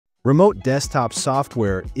Remote desktop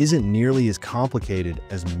software isn't nearly as complicated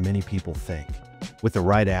as many people think. With the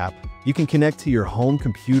right app, you can connect to your home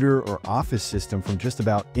computer or office system from just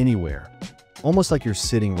about anywhere, almost like you're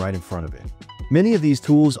sitting right in front of it. Many of these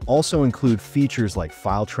tools also include features like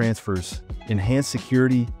file transfers, enhanced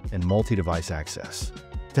security, and multi-device access.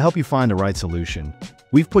 To help you find the right solution,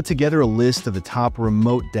 we've put together a list of the top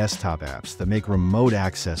remote desktop apps that make remote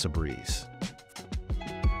access a breeze.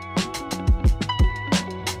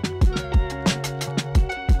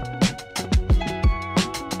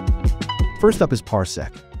 First up is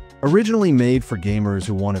Parsec. Originally made for gamers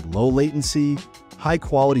who wanted low latency,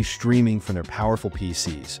 high-quality streaming from their powerful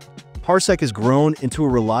PCs, Parsec has grown into a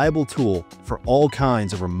reliable tool for all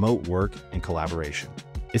kinds of remote work and collaboration.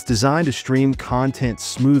 It's designed to stream content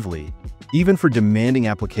smoothly, even for demanding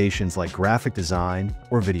applications like graphic design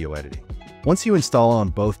or video editing. Once you install on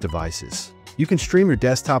both devices, you can stream your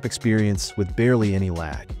desktop experience with barely any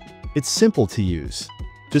lag. It's simple to use.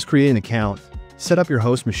 Just create an account, set up your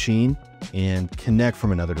host machine, and connect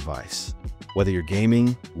from another device. Whether you're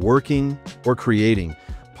gaming, working, or creating,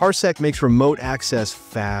 Parsec makes remote access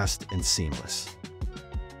fast and seamless.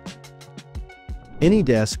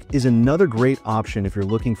 Anydesk is another great option if you're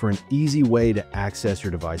looking for an easy way to access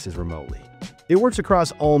your devices remotely. It works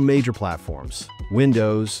across all major platforms: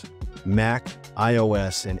 Windows, Mac,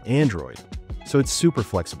 iOS, and Android, so it's super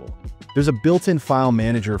flexible. There's a built-in file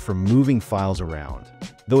manager for moving files around,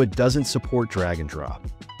 though it doesn't support drag and drop.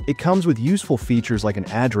 It comes with useful features like an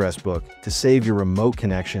address book to save your remote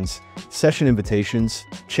connections, session invitations,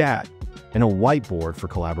 chat, and a whiteboard for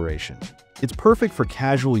collaboration. It's perfect for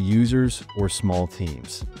casual users or small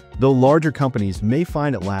teams, though larger companies may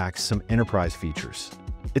find it lacks some enterprise features.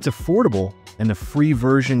 It's affordable, and the free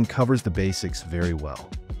version covers the basics very well.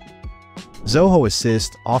 Zoho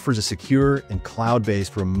Assist offers a secure and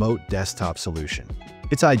cloud-based remote desktop solution.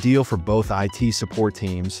 It's ideal for both IT support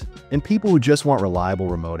teams and people who just want reliable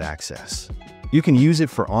remote access. You can use it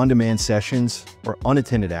for on-demand sessions or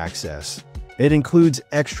unattended access. It includes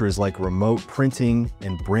extras like remote printing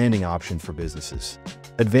and branding options for businesses.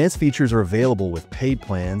 Advanced features are available with paid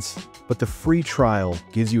plans, but the free trial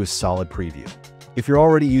gives you a solid preview. If you're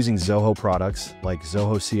already using Zoho products like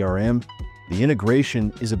Zoho CRM, the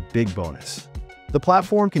integration is a big bonus. The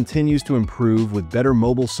platform continues to improve with better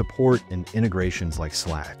mobile support and integrations like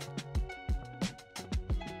Slack.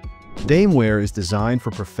 Dameware is designed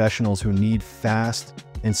for professionals who need fast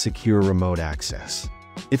and secure remote access.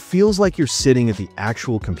 It feels like you're sitting at the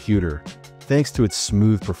actual computer thanks to its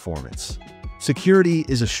smooth performance. Security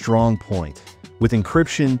is a strong point, with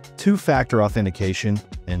encryption, two-factor authentication,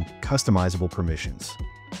 and customizable permissions.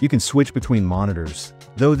 You can switch between monitors,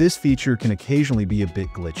 though this feature can occasionally be a bit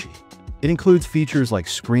glitchy. It includes features like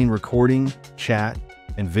screen recording, chat,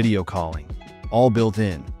 and video calling, all built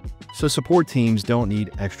in, so support teams don't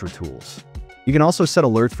need extra tools. You can also set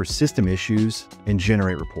alerts for system issues and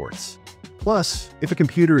generate reports. Plus, if a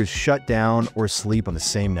computer is shut down or asleep on the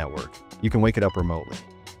same network, you can wake it up remotely.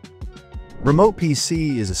 Remote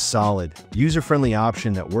PC is a solid, user-friendly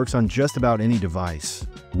option that works on just about any device: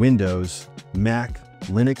 Windows, Mac,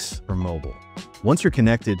 Linux, or mobile. Once you're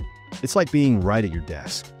connected, it's like being right at your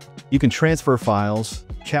desk. You can transfer files,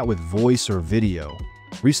 chat with voice or video,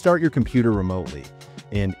 restart your computer remotely,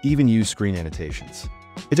 and even use screen annotations.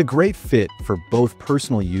 It's a great fit for both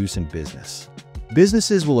personal use and business.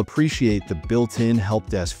 Businesses will appreciate the built-in help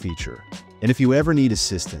desk feature, and if you ever need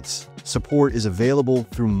assistance, support is available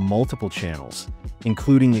through multiple channels,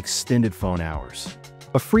 including extended phone hours.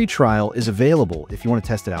 A free trial is available if you want to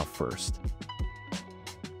test it out first.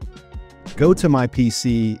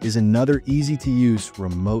 GoToMyPC is another easy-to-use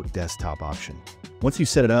remote desktop option. Once you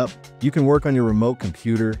set it up, you can work on your remote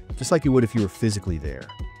computer just like you would if you were physically there.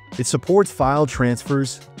 It supports file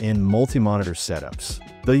transfers and multi-monitor setups,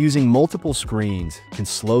 though using multiple screens can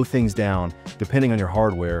slow things down depending on your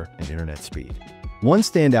hardware and internet speed. One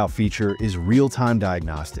standout feature is real-time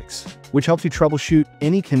diagnostics, which helps you troubleshoot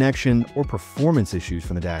any connection or performance issues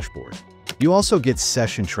from the dashboard. You also get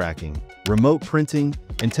session tracking, remote printing,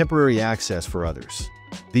 and temporary access for others.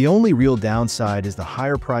 The only real downside is the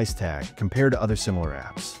higher price tag compared to other similar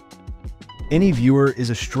apps. AnyViewer is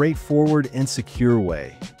a straightforward and secure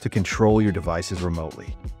way to control your devices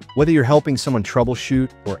remotely. Whether you're helping someone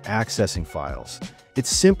troubleshoot or accessing files, it's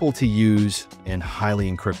simple to use and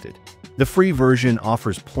highly encrypted. The free version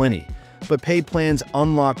offers plenty, but paid plans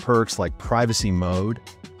unlock perks like privacy mode,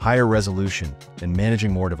 higher resolution, and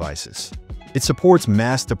managing more devices. It supports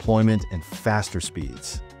mass deployment and faster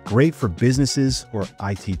speeds, great for businesses or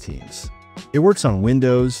IT teams. It works on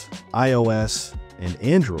Windows, iOS, and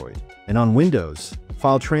Android, and on Windows,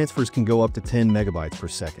 File transfers can go up to 10 megabytes per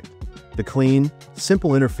second. The clean,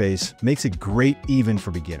 simple interface makes it great even for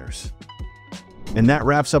beginners. And that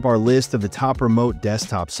wraps up our list of the top remote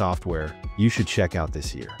desktop software you should check out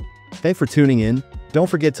this year. Thanks for tuning in. Don't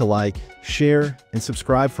forget to like, share, and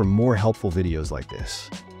subscribe for more helpful videos like this.